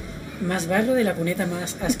barro, más barro de la cuneta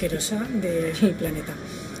más asquerosa del planeta.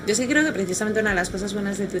 Yo sí creo que precisamente una de las cosas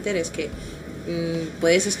buenas de Twitter es que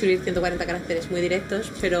puedes escribir 140 caracteres muy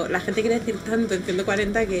directos, pero la gente quiere decir tanto en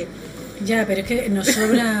 140 que... Ya, pero es que nos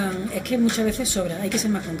sobra, es que muchas veces sobra, hay que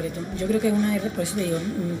ser más concreto. Yo creo que es una error, por eso te digo,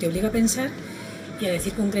 te obliga a pensar y a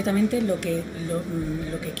decir concretamente lo que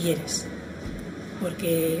quieres.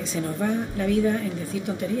 Porque se nos va la vida en decir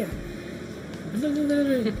tonterías. No,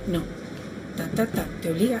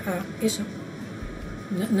 te obliga a eso.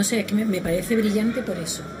 No sé, es que me parece brillante por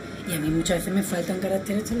eso. Y a mí muchas veces me falta un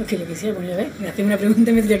carácter, esto es lo que yo quisiera poner, ¿ves? Me hacen una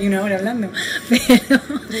pregunta y me estoy aquí una hora hablando.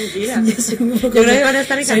 Pero yo soy muy poco,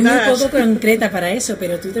 soy muy poco concreta para eso,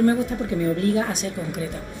 pero Twitter me gusta porque me obliga a ser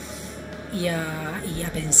concreta y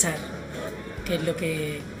a pensar qué es lo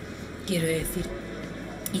que quiero decir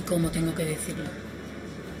y cómo tengo que decirlo.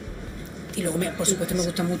 Y luego, por supuesto, me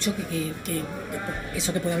gusta mucho que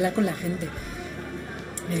eso, que pueda hablar con la gente.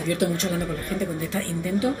 Me divierto mucho hablando con la gente,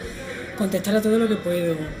 intento contestar a todo lo que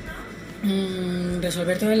puedo,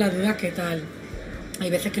 resolver todas las dudas, ¿qué tal? Hay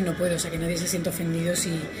veces que no puedo, o sea, que nadie se siente ofendido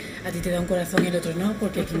si a ti te da un corazón y el otro no,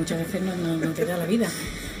 porque es que muchas veces no te da la vida.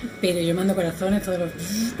 Pero yo mando corazones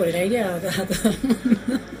por el aire a todo el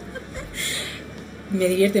mundo. Me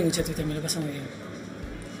divierte mucho Twitter, me lo paso muy bien.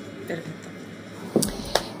 Perfecto.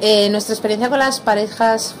 Nuestra experiencia con las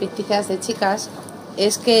parejas ficticias de chicas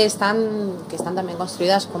es que están también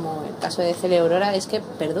construidas, como el caso de Celia y Aurora, es que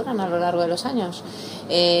perduran a lo largo de los años.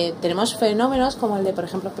 Tenemos fenómenos como el de, por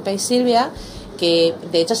ejemplo, Pepe y Silvia, que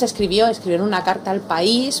de hecho escribieron una carta al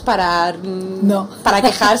país para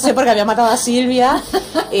quejarse porque había matado a Silvia.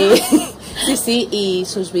 Sí, y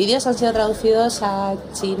sus vídeos han sido traducidos a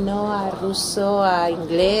chino, a ruso, a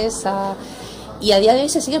inglés, y a día de hoy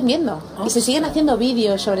se siguen viendo y se siguen haciendo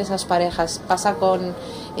vídeos sobre esas parejas. Pasa con,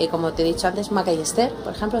 como te he dicho antes, Maca y Esther,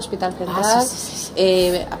 por ejemplo, Hospital Central.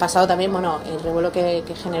 Ha pasado también, el revuelo que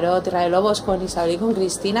generó Tierra de Lobos con Isabel y con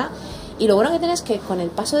Cristina. Y lo bueno que tiene es que con el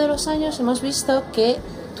paso de los años hemos visto que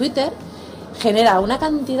Twitter genera una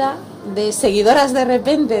cantidad de seguidoras de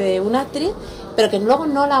repente de una actriz, pero que luego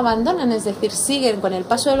no la abandonan, es decir, siguen con el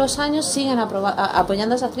paso de los años, siguen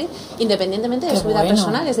apoyando a esa actriz independientemente de su vida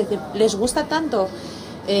personal, es decir, les gusta tanto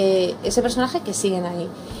ese personaje que siguen ahí.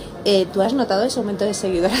 ¿Tú has notado ese aumento de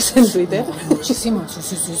seguidoras en Twitter? Muchísimo,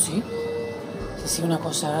 sí, una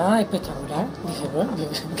cosa espectacular. Dije, bueno,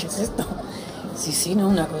 ¿qué es esto? Sí, no,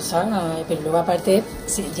 una cosa, pero luego aparte,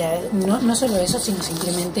 sí, ya no solo eso, sino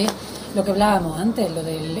simplemente lo que hablábamos antes, lo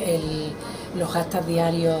de los hashtags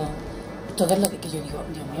diarios. Todo es lo que yo digo,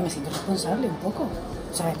 Dios mío, me siento responsable un poco,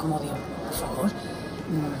 ¿sabes? Como Dios, por favor,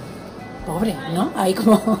 pobre, ¿no? Ahí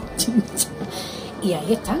como... y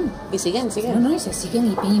ahí están. Y siguen. No, y se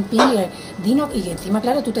siguen y pin, y encima,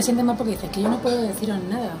 claro, tú te sientes mal porque dices que yo no puedo deciros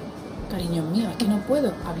nada, cariños míos, es que no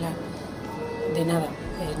puedo hablar de nada,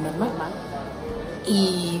 es normal.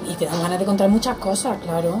 Y te dan ganas de contar muchas cosas,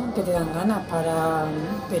 claro, que te dan ganas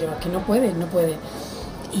pero es que no puedes.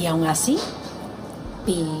 Y aún así...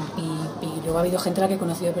 Y luego ha habido gente a la que he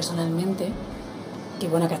conocido personalmente, que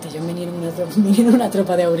bueno, que hasta yo vinieron una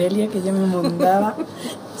tropa de Aurelia que yo me mandaba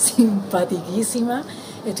simpatiquísima,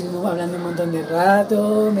 estuvimos hablando un montón de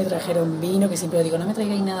rato, me trajeron vino, que siempre digo, no me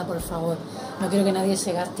traigáis nada, por favor, no quiero que nadie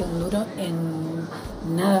se gaste un duro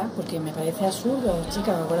en nada, porque me parece absurdo,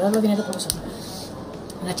 chicas, guardad los dineros por vosotros.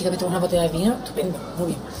 Una chica me tomó una botella de vino, estupendo, muy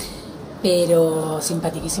bien, pero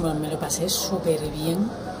simpaticísimo, me lo pasé súper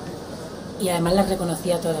bien. Y además las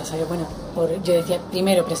reconocía todas, ¿sabes? Bueno, yo decía,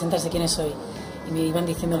 primero, presentarse quiénes soy. Y me iban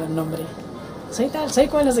diciendo los nombres. Soy tal, soy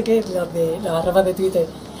cual, no sé qué, los arrobas de Twitter.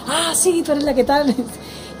 Ah, sí, tú eres la que tal.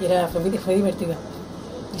 Y fue divertido.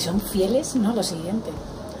 Y son fieles, ¿no? Lo siguiente.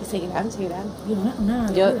 Y seguirán.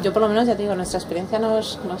 Yo por lo menos, ya te digo, nuestra experiencia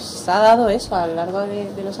nos ha dado eso a lo largo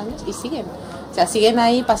de los años y siguen. O sea, siguen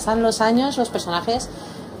ahí, pasan los años, los personajes...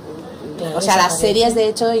 Claro, o sea, las series, de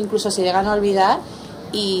hecho, incluso se llegan a olvidar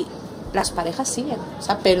y... las parejas siguen, o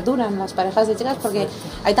sea, perduran las parejas de chicas porque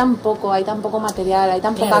hay tan poco material, hay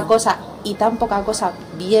tan poca cosa y tan poca cosa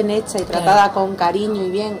bien hecha y tratada con cariño y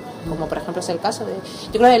bien, como por ejemplo es el caso de...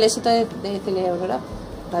 Yo creo que el éxito de Celia y Aurora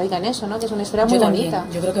radica en eso, ¿no? Que es una historia muy bonita.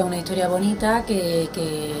 Yo creo que es una historia bonita, que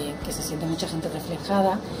se siente mucha gente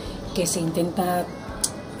reflejada, que se intenta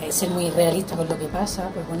ser muy realista con lo que pasa,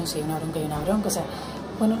 pues bueno, si hay una bronca, o sea,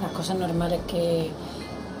 bueno, las cosas normales que...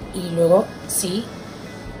 Y luego, sí...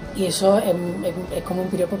 Y eso es como un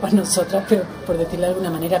piropo para nosotras, pero por decirlo de alguna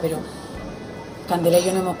manera, pero Candela y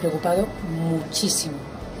yo nos hemos preocupado muchísimo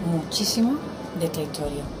de esta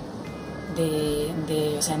historia.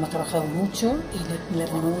 O sea, hemos trabajado mucho y le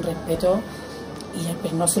tenemos un respeto,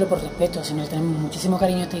 pero no solo por respeto, sino que tenemos muchísimo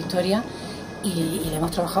cariño a esta historia y le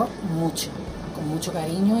hemos trabajado mucho, con mucho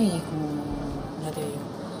cariño y ya te digo.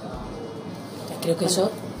 Creo que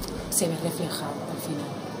eso se ve reflejado al final.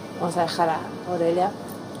 Vamos a dejar a Aurelia.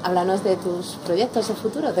 Háblanos de tus proyectos de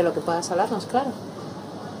futuro, de lo que puedas hablarnos, claro.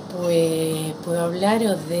 Pues puedo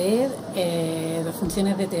hablaros de 2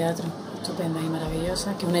 funciones de teatro estupendas y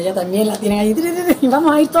maravillosas, que una ya también la tienen ahí y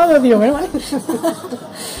vamos a ir todos, digo, bueno, vale.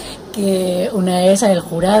 Que una es El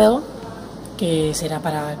Jurado, que será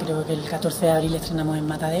creo que el 14 de abril estrenamos en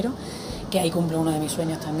Matadero, que ahí cumplo uno de mis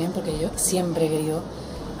sueños también, porque yo siempre he querido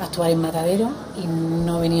actuar en Matadero y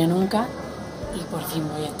no venía nunca, y por fin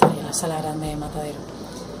voy a estar en la sala grande de Matadero,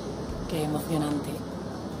 que es emocionante.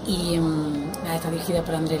 Y está dirigida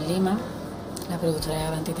por Andrés Lima, la productora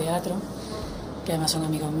de Antiteatro, que además son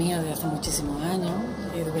amigos míos de hace muchísimos años,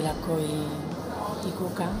 Edu Velasco y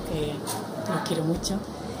Cuca, que los quiero mucho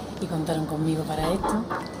y contaron conmigo para esto.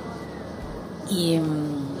 Y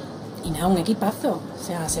nada, un equipazo. O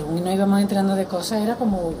sea, según nos íbamos enterando de cosas, era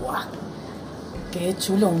como ¡guau! Qué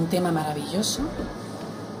chulo, un tema maravilloso,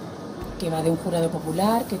 que va de un jurado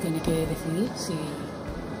popular que tiene que decidir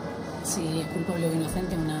si es culpable o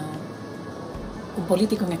inocente un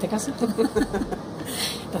político en este caso.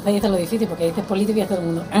 Entonces ahí está lo difícil, porque dices político y ya todo el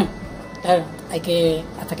mundo claro, hay que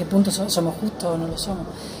hasta qué punto somos justos o no lo somos,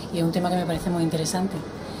 y es un tema que me parece muy interesante.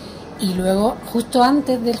 Y luego, justo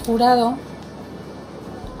antes del jurado,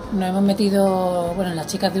 nos hemos metido, bueno, las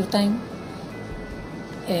chicas de Urtain,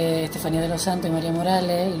 Estefanía de los Santos y María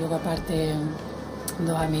Morales, y luego aparte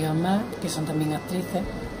dos amigas más que son también actrices,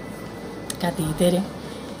 Katy y Tere.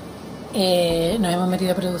 Nos hemos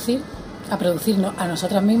metido a producirnos a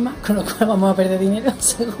nosotras mismas, con lo cual vamos a perder dinero,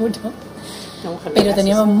 seguro. Pero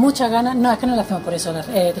teníamos muchas ganas, no, es que no lo hacemos por eso,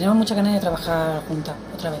 teníamos muchas ganas de trabajar juntas,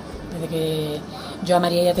 otra vez. Desde que yo a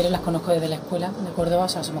María y a Tere las conozco desde la escuela de Córdoba, o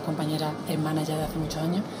sea, somos compañeras hermanas ya de hace muchos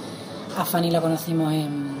años. A Fanny la conocimos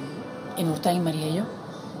en Urtain, María y yo.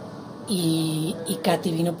 Y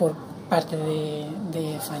Katy vino por parte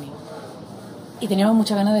de Fanny. Y teníamos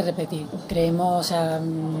muchas ganas de repetir. Creemos, o sea,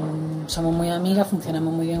 somos muy amigas,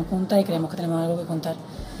 funcionamos muy bien juntas y creemos que tenemos algo que contar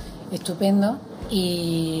estupendo.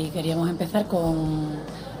 Y queríamos empezar con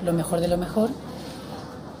lo mejor de lo mejor.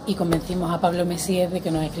 Y convencimos a Pablo Mesías de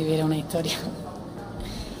que nos escribiera una historia.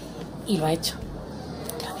 Y lo ha hecho.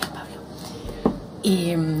 Gracias, Pablo.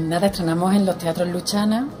 Y nada, estrenamos en los teatros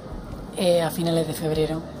Luchana a finales de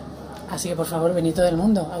febrero. Así que por favor, venid todo el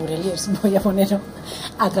mundo, Aureliers, voy a poneros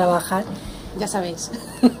a trabajar. Ya sabéis.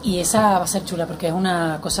 Y esa va a ser chula porque es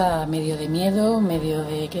una cosa medio de miedo, medio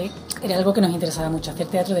de que era algo que nos interesaba mucho, hacer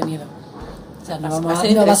teatro de miedo. O sea, no va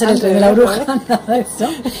a ser el tren de la bruja, nada de eso.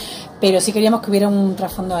 Pero sí queríamos que hubiera un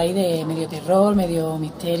trasfondo ahí de medio terror, medio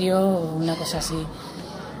misterio, una cosa así.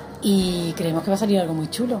 Y creemos que va a salir algo muy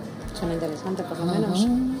chulo. Suena interesante, por lo menos.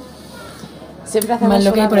 Siempre hacemos más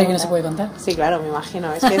lo que hay por ahí pregunta. que no se puede contar. Sí, claro, me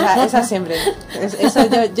imagino. Es que esa siempre. Eso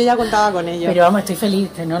yo ya contaba con ello. Pero vamos, estoy feliz,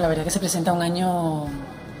 ¿no? La verdad que se presenta un año...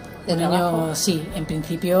 sí, en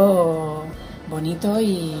principio bonito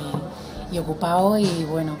y ocupado y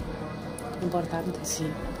bueno. Importante. Sí.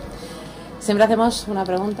 Siempre hacemos una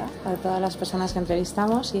pregunta a todas las personas que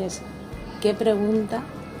entrevistamos y es: ¿qué pregunta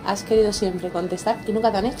has querido siempre contestar y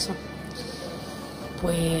nunca te han hecho?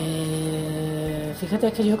 Pues fíjate,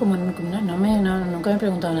 es que yo como nunca me he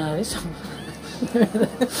preguntado nada de eso. De verdad.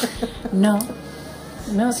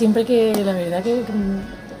 No, siempre que la verdad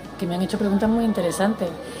que me han hecho preguntas muy interesantes.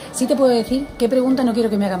 Sí te puedo decir qué pregunta no quiero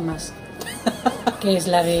que me hagan más, que es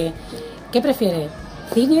la de ¿qué prefieres?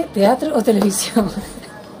 ¿Cine, teatro o televisión?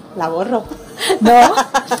 La borro. No,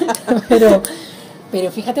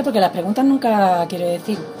 pero fíjate, porque las preguntas nunca, quiero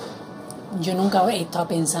decir, yo nunca he estado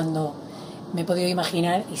pensando, me he podido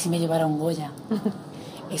imaginar y si me llevara un Goya.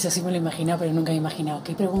 Eso sí me lo he imaginado, pero nunca me he imaginado.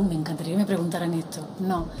 Me encantaría que me preguntaran esto.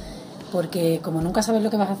 No, porque como nunca sabes lo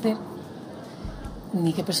que vas a hacer,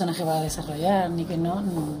 ni qué personaje vas a desarrollar, ni que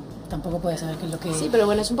tampoco puedes saber qué es lo que... Sí, pero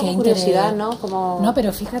bueno, es un poco curiosidad, ¿no? Como no,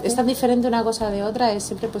 pero fíjate... Es tan diferente una cosa de otra, es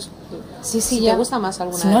siempre pues... Sí, si ya te gusta más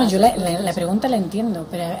alguna sí, de no, las yo dos. la pregunta la entiendo,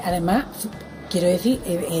 pero además, quiero decir,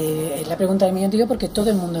 es la pregunta del millón, porque todo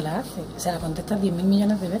el mundo la hace. O sea, la contestas 10.000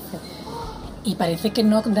 millones de veces. Y parece que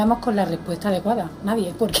no damos con la respuesta adecuada.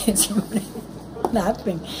 Nadie, porque siempre la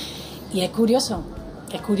hacen. Y es curioso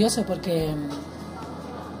porque...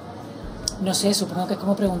 No sé, supongo que es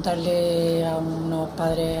como preguntarle a unos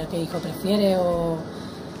padres a qué hijo prefiere o...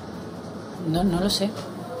 No lo sé,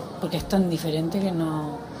 porque es tan diferente que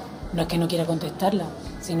no es que no quiera contestarla,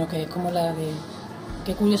 sino que es como la de...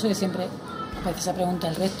 Qué curioso que siempre aparece esa pregunta.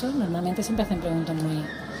 El resto normalmente siempre hacen preguntas muy...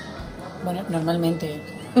 Bueno,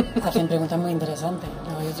 normalmente hacen preguntas muy interesantes.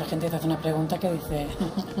 Luego hay otra gente que te hace una pregunta que dice...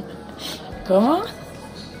 ¿Cómo?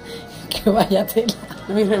 Que vaya tela.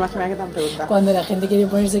 No me imagino que te han preguntado. Cuando la gente quiere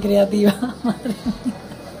ponerse creativa, madre mía.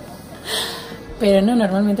 Pero no,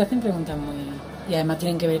 normalmente hacen preguntas muy... Y además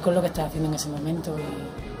tienen que ver con lo que estás haciendo en ese momento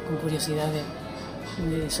y con curiosidades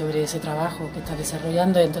sobre ese trabajo que estás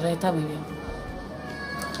desarrollando, y entonces está muy bien.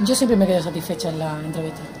 Yo siempre me quedo satisfecha en la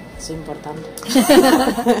entrevista. Es importante.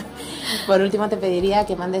 Por último, te pediría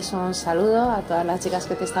que mandes un saludo a todas las chicas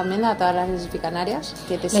que te están viendo, a todas las lesbicanarias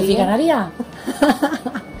que te siguen. ¿Lesbicanaria?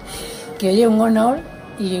 Que oye, un honor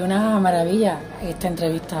Y una maravilla esta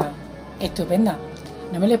entrevista, estupenda.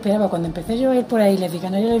 No me lo esperaba. Cuando empecé yo a ir por ahí,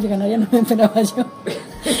 lesbicanarias, no me esperaba yo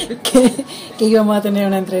que íbamos a tener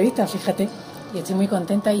una entrevista, fíjate. Y estoy muy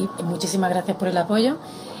contenta y muchísimas gracias por el apoyo.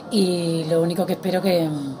 Y lo único que espero que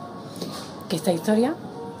esta historia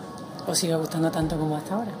os siga gustando tanto como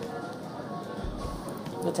hasta ahora.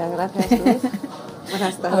 Muchas gracias, Luz.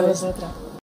 Buenas tardes. A vosotras.